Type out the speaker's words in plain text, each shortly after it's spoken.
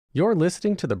You're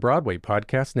listening to the Broadway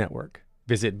Podcast Network.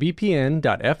 Visit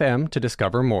bpn.fm to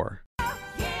discover more.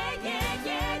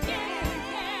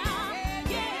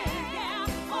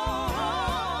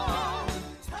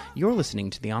 You're listening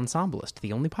to The Ensemblist,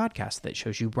 the only podcast that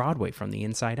shows you Broadway from the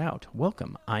inside out.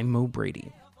 Welcome, I'm Mo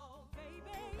Brady.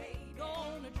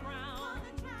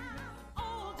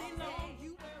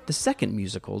 The second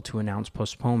musical to announce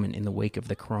postponement in the wake of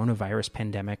the coronavirus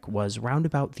pandemic was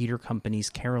Roundabout Theatre Company's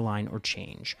Caroline or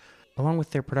Change. Along with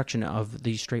their production of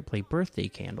the Straight Play Birthday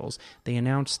Candles, they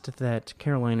announced that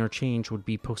Caroline or Change would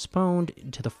be postponed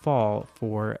to the fall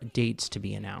for dates to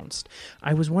be announced.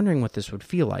 I was wondering what this would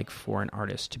feel like for an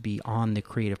artist to be on the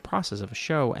creative process of a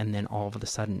show and then all of a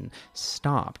sudden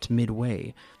stopped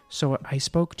midway. So I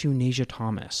spoke to Nasia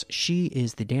Thomas. She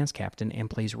is the dance captain and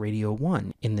plays Radio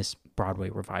 1 in this Broadway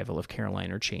revival of Caroline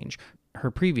or Change.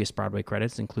 Her previous Broadway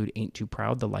credits include Ain't Too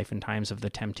Proud, The Life and Times of the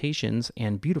Temptations,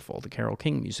 and Beautiful, the Carole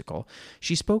King musical.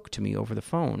 She spoke to me over the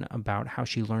phone about how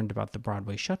she learned about the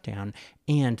Broadway shutdown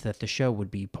and that the show would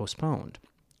be postponed.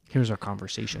 Here's our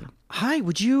conversation. Hi,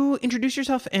 would you introduce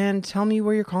yourself and tell me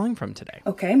where you're calling from today?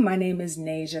 Okay, my name is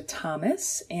Nasia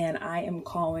Thomas, and I am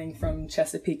calling from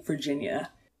Chesapeake,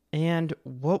 Virginia. And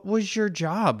what was your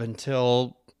job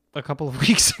until a couple of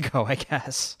weeks ago, I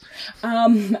guess?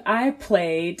 I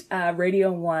played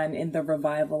Radio 1 in the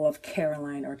revival of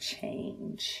Caroline or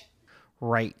Change.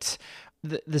 Right.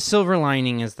 The silver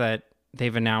lining is that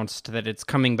they've announced that it's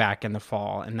coming back in the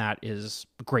fall, and that is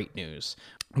great news.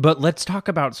 But let's talk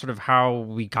about sort of how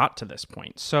we got to this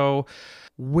point. So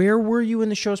where were you in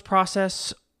the show's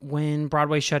process when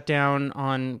Broadway shut down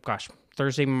on,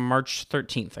 Thursday, March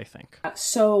 13th, I think?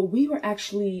 So we were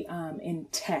actually in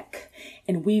tech,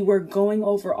 and we were going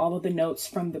over all of the notes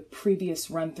from the previous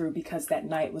run through because that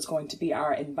night was going to be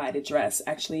our invited dress.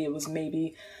 Actually, it was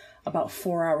maybe about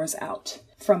 4 hours out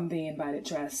from the invited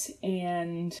dress.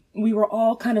 And we were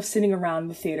all kind of sitting around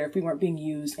the theater if we weren't being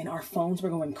used, and our phones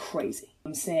were going crazy.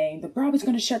 I'm saying the Broadway's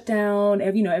going to shut down.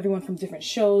 Everyone from different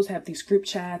shows have these group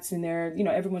chats, and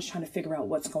everyone's trying to figure out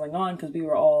what's going on because we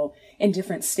were all in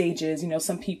different stages.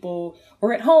 Some people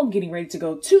were at home getting ready to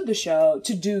go to the show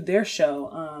to do their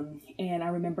show. And I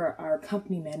remember our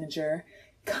company manager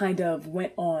kind of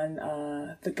went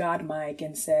on the God mic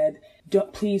and said,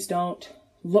 please don't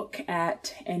look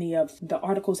at any of the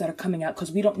articles that are coming out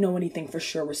because we don't know anything for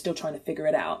sure. We're still trying to figure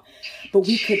it out. But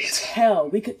we could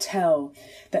tell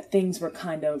that things were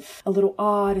kind of a little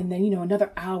odd. And then,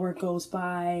 another hour goes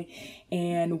by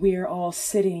and we're all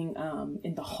sitting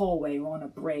in the hallway. We're on a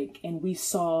break, and we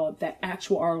saw that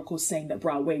actual article saying that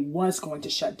Broadway was going to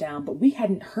shut down, but we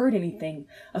hadn't heard anything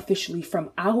officially from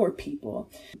our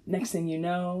people. Next thing you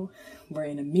know, we're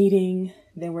in a meeting.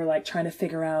 Then we're trying to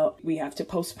figure out, we have to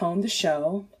postpone the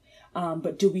show,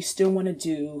 but do we still want to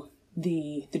do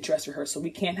the dress rehearsal?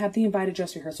 We can't have the invited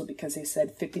dress rehearsal because they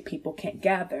said 50 people can't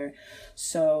gather.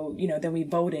 So, then we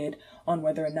voted on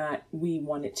whether or not we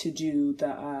wanted to do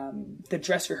the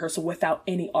dress rehearsal without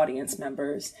any audience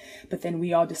members. But then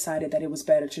we all decided that it was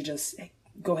better to just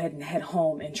go ahead and head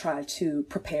home and try to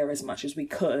prepare as much as we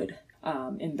could.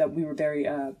 And that we were very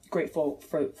grateful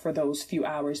for those few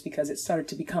hours because it started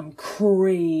to become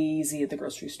crazy at the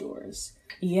grocery stores.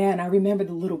 Yeah, and I remember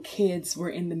the little kids were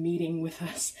in the meeting with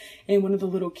us, and one of the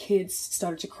little kids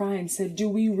started to cry and said, do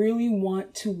we really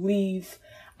want to leave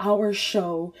our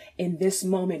show in this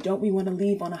moment? Don't we want to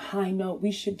leave on a high note?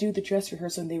 We should do the dress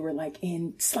rehearsal. And they were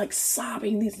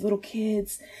sobbing, these little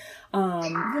kids.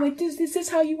 We're like, is this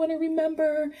how you want to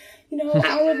remember,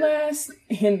 our last?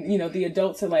 And, the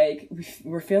adults are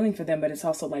we're feeling for them, but it's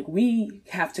also we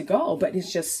have to go. But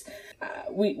it's just,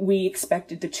 we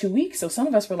expected the 2 weeks. So some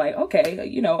of us were like, okay,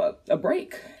 a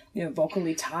break.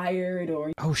 Vocally tired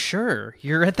or... Oh, sure.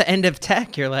 You're at the end of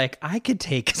tech. You're like, I could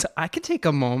take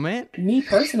a moment. Me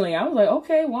personally, I was like,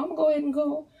 okay, well, I'm gonna go ahead and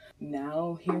go.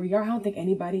 Now, here we are. I don't think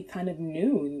anybody kind of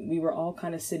knew. We were all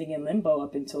kind of sitting in limbo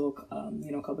up until,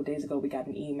 a couple of days ago, we got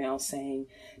an email saying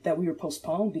that we were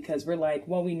postponed because we're like,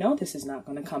 well, we know this is not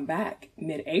going to come back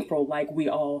mid-April like we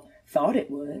all thought it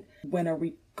would. When are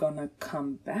we going to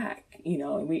come back?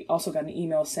 And we also got an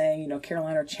email saying,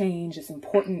 Caroline or Change. It's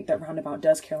important that Roundabout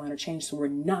does Caroline or Change, so we're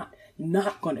not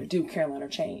going to do Caroline or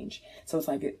Change. So it's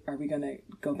are we going to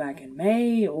go back in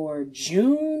May or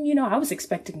June? I was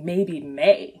expecting maybe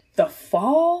May. The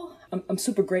fall, I'm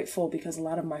super grateful because a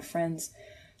lot of my friends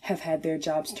have had their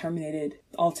jobs terminated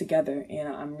altogether, and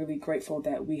I'm really grateful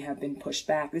that we have been pushed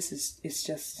back. It's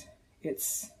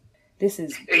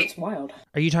wild.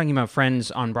 Are you talking about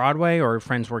friends on Broadway or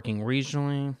friends working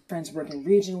regionally? Friends working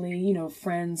regionally,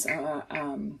 friends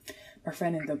our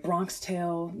friend in the Bronx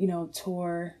Tale,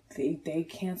 tour, they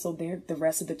canceled the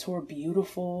rest of the tour.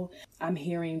 Beautiful. I'm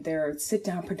hearing there are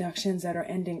sit-down productions that are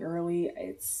ending early.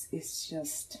 It's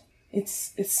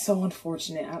so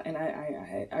unfortunate. And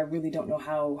I really don't know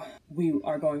how we're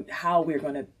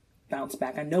going to bounce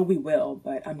back. I know we will,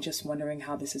 but I'm just wondering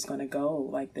how this is going to go.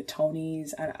 Like the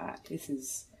Tonys, this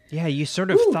is... Yeah, you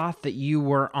sort of thought that you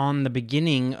were on the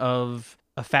beginning of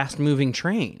a fast-moving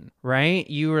train, right?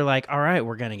 You were like, all right,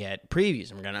 we're going to get previews,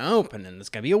 and we're going to open, and it's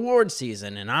going to be award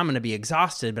season, and I'm going to be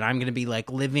exhausted, but I'm going to be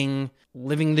like living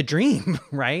the dream,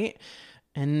 right?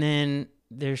 And then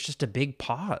there's just a big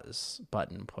pause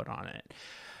button put on it.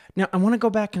 Now, I want to go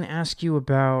back and ask you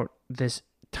about this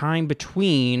time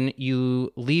between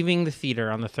you leaving the theater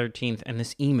on the 13th and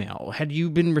this email. Had you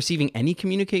been receiving any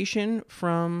communication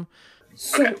from...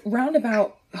 So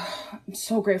Roundabout, I'm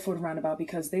so grateful to Roundabout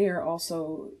because they're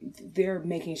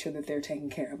making sure that they're taking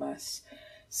care of us.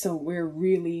 So we're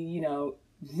really,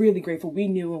 really grateful. We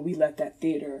knew when we left that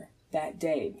theater that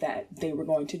day that they were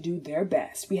going to do their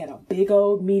best. We had a big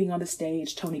old meeting on the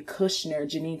stage. Tony Kushner,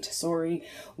 Janine Tesori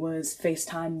was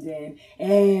FaceTimed in.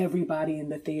 Everybody in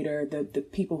the theater, the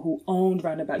people who owned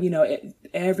Roundabout,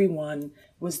 everyone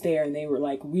was there, and they were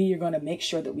like, we are going to make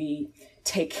sure that we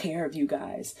take care of you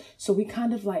guys. So we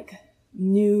kind of like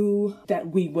knew that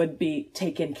we would be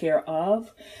taken care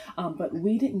of, but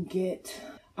we didn't get...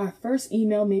 Our first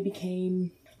email maybe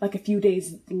came like a few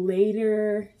days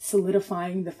later,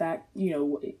 solidifying the fact,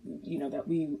 that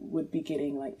we would be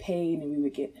getting like paid, and we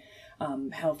would get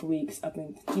health weeks up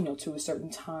in, to a certain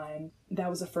time.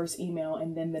 That was the first email.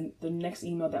 And then the next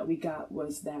email that we got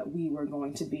was that we were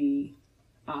going to be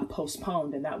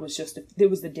postponed. And that was it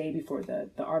was the day before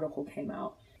the article came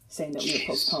out saying that we were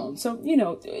postponed. So,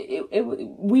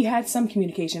 we had some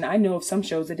communication. I know of some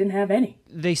shows that didn't have any.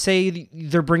 They say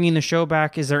they're bringing the show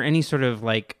back. Is there any sort of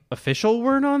like official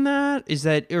word on that?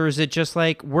 Or is it just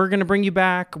like, we're going to bring you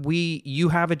back. You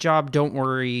have a job. Don't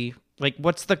worry. Like,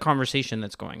 what's the conversation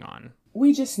that's going on?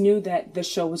 We just knew that the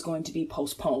show was going to be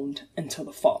postponed until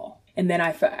the fall. And then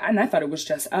I thought it was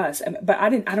just us, but I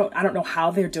don't know how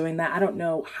they're doing that. I don't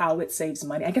know how it saves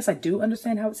money. I guess I do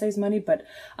understand how it saves money, but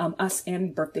us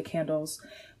and Birthday Candles,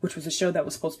 which was a show that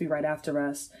was supposed to be right after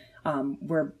us,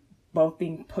 we're both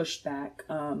being pushed back.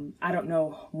 I don't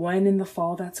know when in the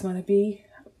fall that's going to be.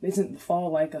 Isn't the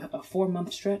fall like a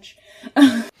 4-month stretch?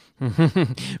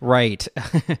 Right.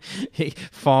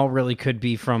 Fall really could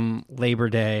be from Labor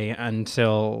Day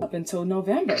up until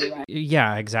November, right?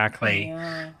 Yeah, exactly.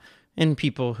 Yeah. And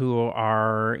people who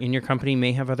are in your company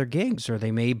may have other gigs, or they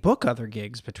may book other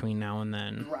gigs between now and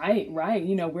then. Right.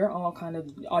 We're all kind of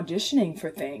auditioning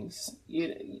for things,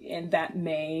 and that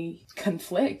may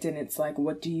conflict. And it's like,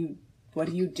 what do you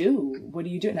do?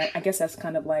 And I guess that's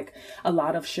kind of like a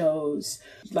lot of shows.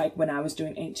 Like when I was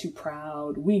doing Ain't Too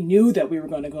Proud, we knew that we were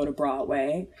going to go to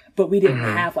Broadway, but we didn't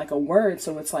have like a word.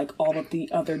 So it's like all of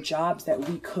the other jobs that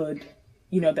we could,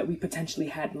 that we potentially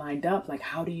had lined up. Like,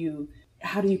 how do you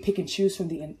pick and choose from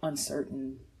the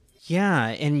uncertain? Yeah,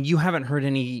 and you haven't heard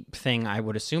anything, I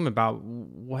would assume, about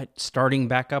what starting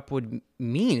back up would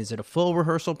mean. Is it a full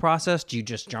rehearsal process? Do you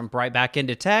just jump right back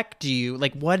into tech?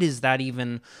 What does that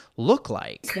even look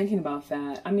like? Thinking about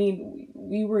that, I mean,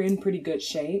 we were in pretty good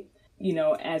shape.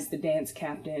 As the dance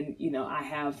captain, I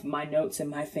have my notes and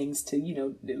my things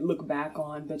to, look back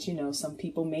on, but, some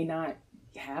people may not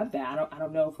have that. I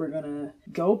don't know if we're gonna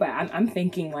go back. I'm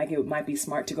thinking like it might be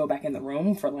smart to go back in the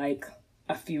room for like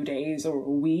a few days or a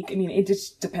week. I mean, it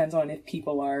just depends on if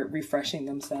people are refreshing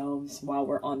themselves while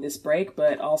we're on this break,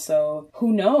 but also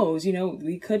who knows,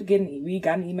 we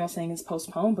got an email saying it's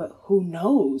postponed, but who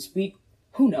knows?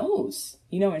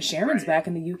 And Sharon's back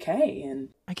in the UK. And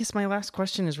I guess my last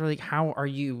question is really, how are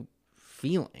you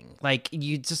feeling? Like,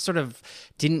 you just sort of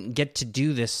didn't get to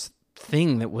do this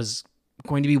thing that was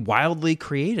going to be wildly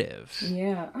creative.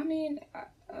 Yeah, I mean,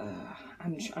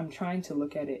 I'm trying to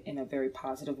look at it in a very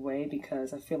positive way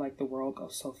because I feel like the world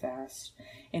goes so fast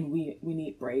and we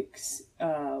need breaks.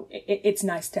 It's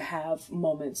nice to have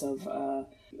moments of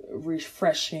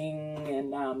refreshing and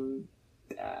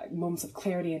moments of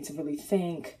clarity and to really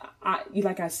think.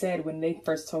 Like I said, when they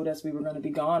first told us we were going to be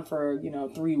gone for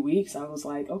 3 weeks, I was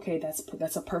like, okay,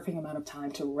 that's a perfect amount of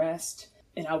time to rest.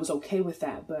 And I was okay with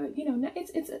that, but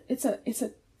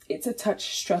it's a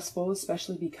touch stressful,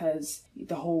 especially because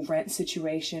the whole rent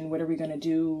situation. What are we going to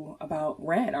do about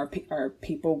rent? Are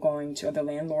the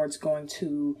landlords going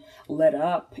to let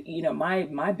up?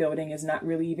 My building is not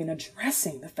really even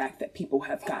addressing the fact that people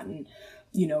have gotten,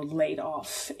 laid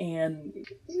off. And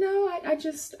no, I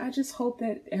just hope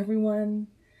that everyone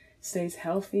stays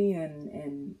healthy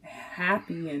and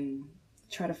happy and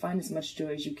try to find as much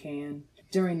joy as you can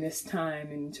during this time,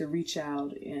 and to reach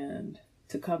out and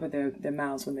to cover their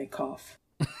mouths when they cough.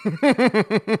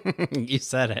 You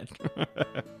said it.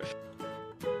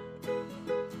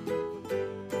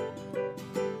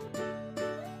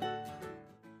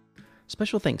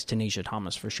 Special thanks to Nasia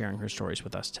Thomas for sharing her stories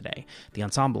with us today. The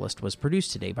Ensemblist was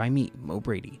produced today by me, Mo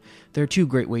Brady. There are two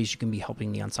great ways you can be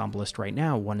helping The Ensemblist right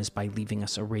now. One is by leaving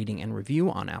us a rating and review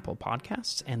on Apple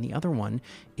Podcasts, and the other one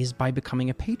is by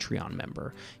becoming a Patreon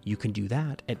member. You can do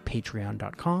that at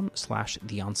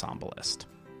patreon.com/TheEnsemblist.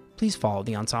 Please follow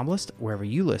The Ensemblist wherever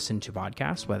you listen to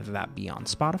podcasts, whether that be on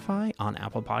Spotify, on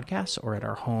Apple Podcasts, or at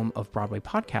our home of Broadway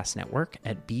Podcast Network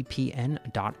at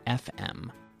bpn.fm.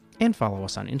 And follow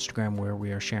us on Instagram, where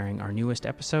we are sharing our newest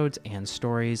episodes and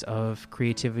stories of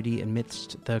creativity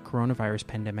amidst the coronavirus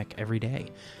pandemic every day.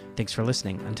 Thanks for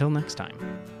listening. Until next time.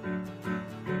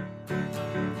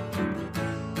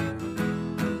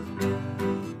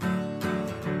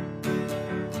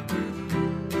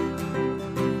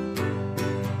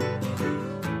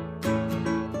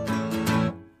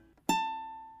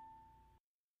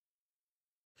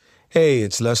 Hey,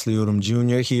 it's Leslie Odom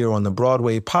Jr. here on the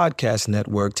Broadway Podcast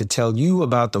Network to tell you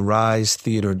about the Rise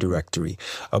Theater Directory,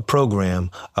 a program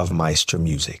of Maestro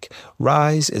Music.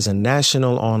 Rise is a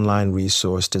national online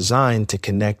resource designed to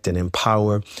connect and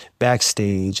empower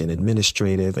backstage and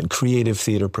administrative and creative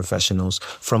theater professionals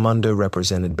from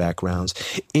underrepresented backgrounds.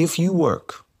 If you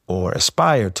work or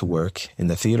aspire to work in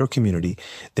the theater community,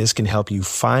 this can help you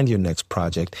find your next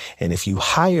project. And if you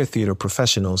hire theater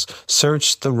professionals,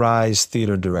 search the Rise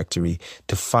Theater Directory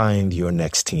to find your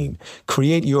next team.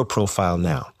 Create your profile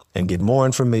now and get more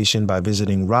information by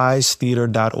visiting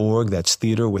risetheater.org. That's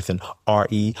theater with an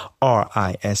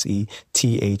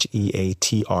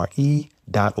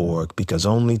RERISETHEATRE.org, because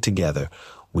only together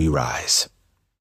we rise.